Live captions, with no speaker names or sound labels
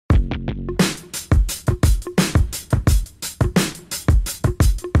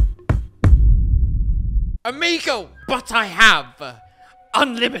Amigo, but I have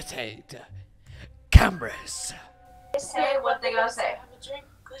unlimited cameras. Say what they gotta say. Have a drink,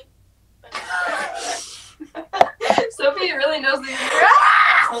 quick. Sophie really knows the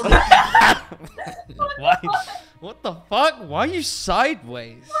Why? What the fuck? Why are you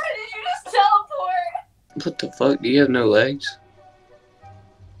sideways? Why did you just teleport? What the fuck? Do you have no legs?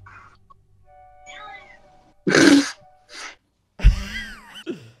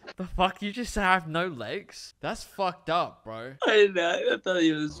 The fuck? You just have no legs? That's fucked up, bro. I thought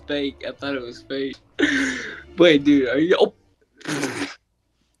it was fake. I thought it was fake. Wait, dude, are you? Oh.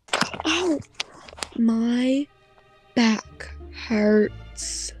 Ow! My back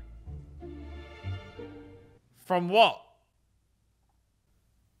hurts. From what?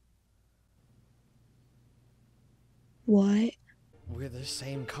 What? We're the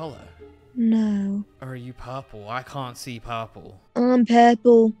same color. No. Or are you purple? I can't see purple. I'm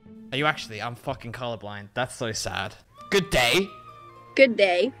purple. Are you actually? I'm fucking colorblind. That's so sad. Good day. Good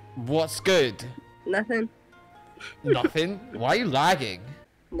day. What's good? Nothing. Nothing? Why are you lagging?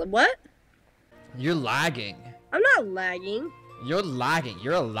 What? You're lagging. I'm not lagging. You're lagging.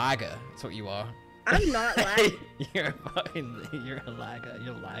 You're a lagger. That's what you are. I'm not lagging. You're a lagger.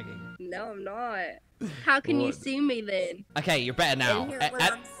 You're lagging. No, I'm not. How can you see me then? Okay, you're better now. And hear what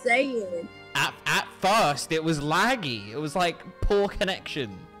I'm saying. At first, it was laggy. It was like poor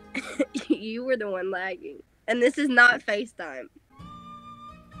connection. You were the one lagging. And this is not FaceTime.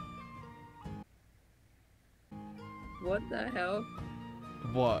 What the hell?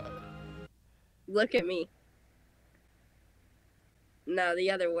 What? Look at me. No,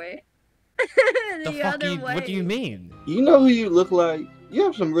 the other way. The fuck you? What do you mean? You know who you look like? You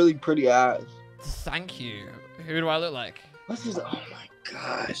have some really pretty eyes. Thank you. Who do I look like? What's his? Oh my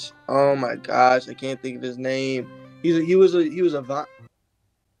gosh! Oh my gosh! I can't think of his name. He was a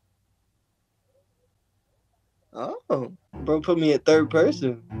Oh, bro, put me at third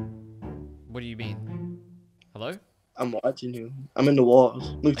person. What do you mean? Hello? I'm watching you. I'm in the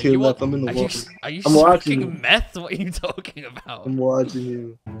walls. Look to your left. I'm in the walls. Are you I'm watching smoking meth? What are you talking about? I'm watching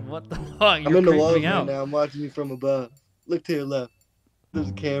you. What the fuck? I'm in the walls right now. I'm watching you from above. Look to your left. There's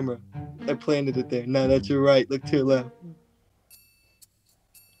a camera. I planted it there. Now that's your right. Look to your left.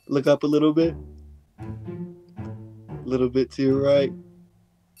 Look up a little bit. A little bit to your right.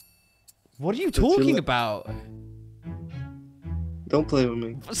 What are you talking about? Don't play with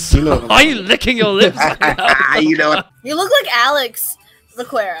me. You know why are you licking your lips? You know what? You look like Alex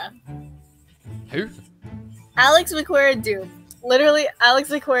Laquera. Who? Alex Laquera Dupe. Literally, Alex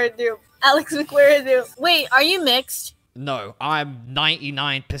Laquera Dupe. Alex Laquera Dupe. Wait, are you mixed? No, I'm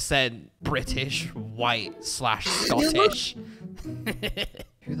 99% British, white / Scottish.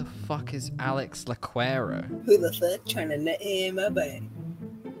 Who the fuck is Alex Laquera? Who the fuck trying to nut in my butt?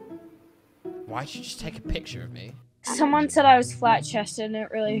 Why'd you just take a picture of me? Someone said I was flat-chested and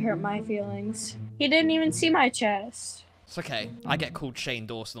it really hurt my feelings. He didn't even see my chest. It's okay. I get called Shane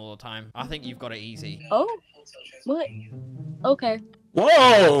Dawson all the time. I think you've got it easy. Oh? What? Okay.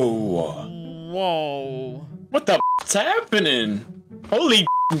 Whoa! Whoa. What the f***'s happening? Holy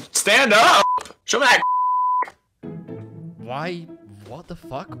stand up! Show me that. Why? What the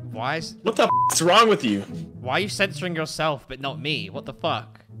fuck? Why is... What the f***'s wrong with you? Why are you censoring yourself but not me? What the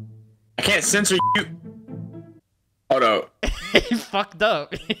fuck? I can't censor you. Oh no. You fucked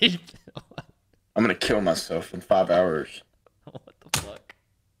up. I'm gonna kill myself in 5 hours. What the fuck?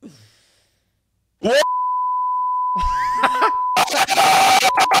 What?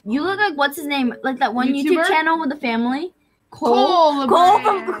 You look like what's his name? Like that one YouTube channel with the family? Cole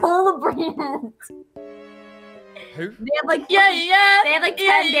from Cola Brand. Who? They have like They have like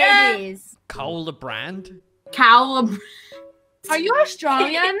 10 babies. Cola Brand? Cola Brand. Are you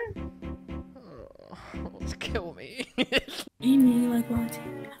Australian? Let's kill me. Amy, like what?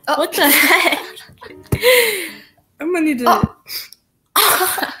 Oh. What the heck? I'm gonna need to.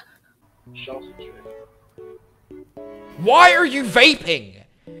 Why are you vaping?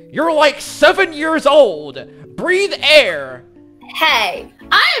 You're like 7 years old. Breathe air. Hey,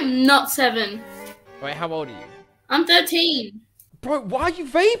 I am not 7. Wait, how old are you? I'm 13. Bro, why are you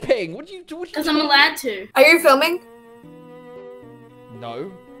vaping? What do you do? Because I'm allowed to. Are you filming?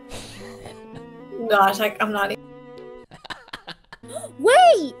 No. Gosh, I'm not even.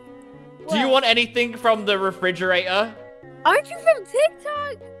 Wait! Do you want anything from the refrigerator? Aren't you from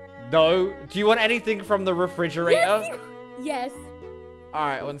TikTok? No. Do you want anything from the refrigerator? Yes.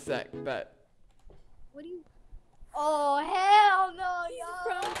 Alright, one sec. Bet. What do you... Oh, hell no, y'all.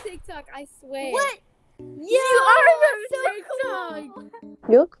 From TikTok, I swear. What? You are from TikTok.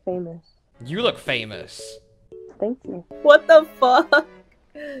 You look famous. You look famous. Thank you. What the fuck?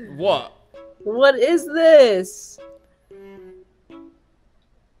 What? What is this?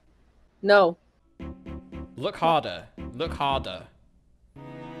 No. Look harder. Look harder.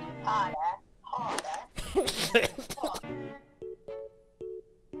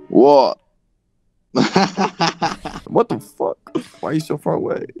 What? What the fuck? Why are you so far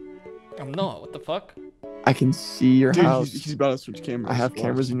away? I'm not. What the fuck? I can see your Dude, house. he's about to switch cameras. I have Watch,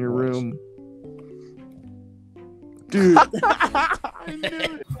 cameras in your watch. room. Dude.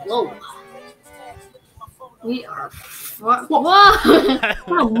 Whoa. We are. What? What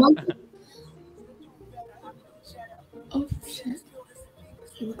a monkey. Oh shit.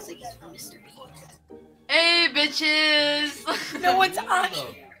 He looks like he's from Mr. Bean. Hey, bitches! No one's on.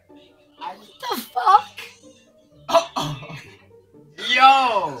 What the fuck? Yo!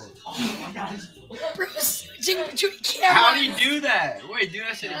 Oh my god. Bro, switching between cameras. How do you do that? Wait, do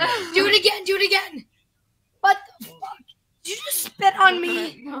that shit again. Do it again. Do it again. What the fuck? Did you just spit on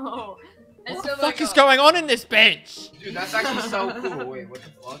me? No. What the fuck is going on in this bench? Dude, that's actually so cool. Wait, what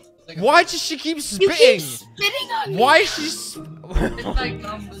the fuck? It's like Why does she keep You spitting? keep spitting on me. Why is she? It's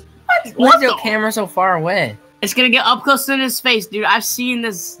like Why is your camera so far away? It's gonna get up close to his face, dude. I've seen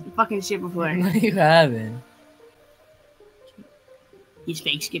this fucking shit before. No, you haven't. He's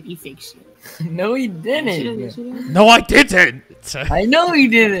fake skip. He fake skip. No, he didn't. No, I didn't. I know he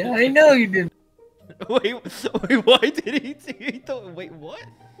didn't. I know you didn't. Wait, why did he do? He thought. Wait, what?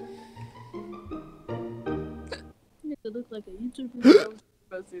 It look like a YouTuber.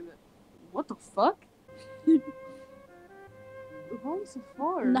 What the fuck? Why so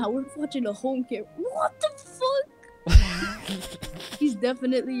far? Now we're watching a home camera. What the fuck? He's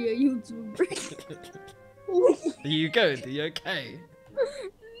definitely a YouTuber. Are you good? Are you okay?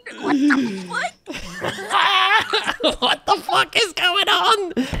 What the fuck? What the fuck is going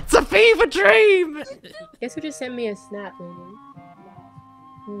on? It's a fever dream. Guess who just sent me a snap, man?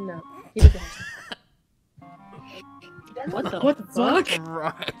 No. He doesn't. What the fuck?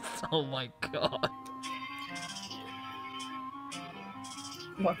 Right. Oh my god.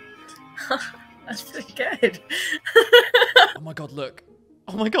 What? That's pretty good. Oh my god, look.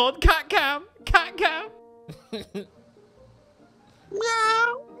 Oh my god, cat cam. Cat cam.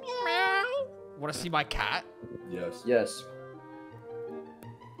 Meow. Meow. Want to see my cat? Yes. Yes.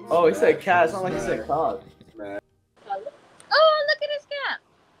 Oh, he said cat. It's not like he said cock. Oh, look at his cat.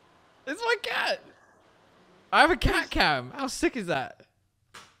 It's my cat. I have a cat cam. How sick is that?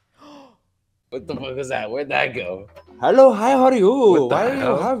 What the fuck was that? Where'd that go? Hello, hi, how are you? What the Why do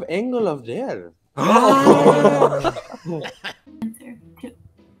hell? you have angle of there?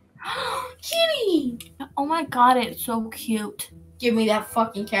 Kitty! Oh my god, it's so cute. Give me that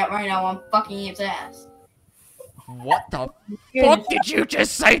fucking cat right now. I'm fucking its ass. What the fuck did you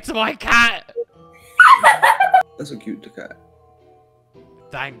just say to my cat? That's a cute cat.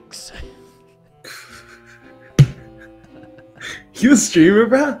 Thanks. You a streamer,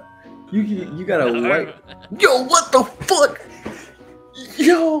 bro? You got a white. Yo, what the fuck?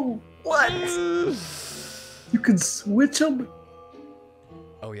 Yo, what? You can switch them.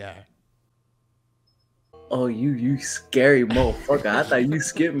 Oh yeah. Oh, you scary motherfucker! I thought you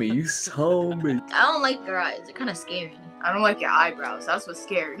skipped me. You saw me. I don't like your eyes. They're kind of scary. I don't like your eyebrows. That's what's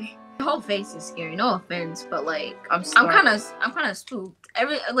scary. Your whole face is scary. No offense, but like I'm kind of spooked.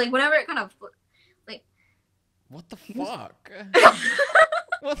 Whenever it kind of like. What the fuck?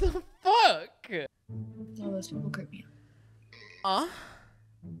 What the fuck? All those people creep me Huh?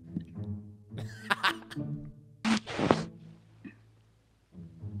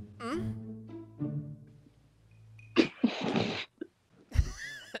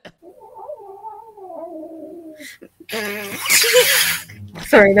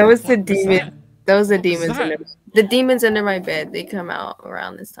 Sorry, that was the demon. That was the demons. that? The demons under my bed. They come out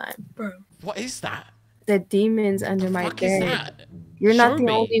around this time. Bro. What is that? The demons under my fuck is bed. that? You're not Show the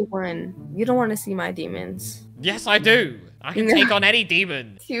me. only one. You don't want to see my demons. Yes, I do. I can No. take on any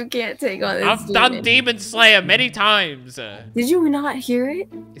demon. You can't take on this I've demon. done Demon Slayer many times. Did you not hear it?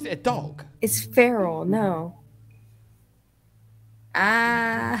 Is it a dog? It's feral. No.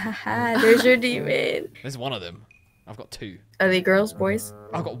 Ah, there's your demon. There's one of them. I've got two. Are they girls, boys?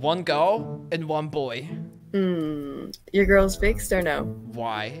 I've got one girl and one boy. Your girl's fixed or no?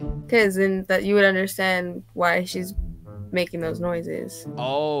 Why? Because then that you would understand why she's making those noises.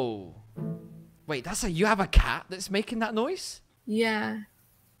 Oh. Wait, you have a cat that's making that noise? Yeah.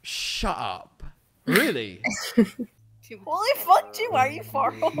 Shut up. Really? Holy fuck, G, why are you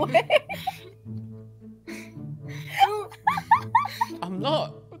far away? I'm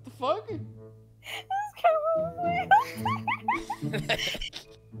not. What the fuck?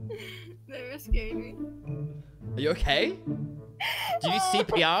 They were scared me. Are you okay? Do you need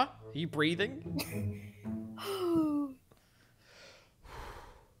CPR? Are you breathing?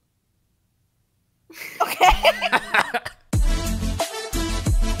 Okay.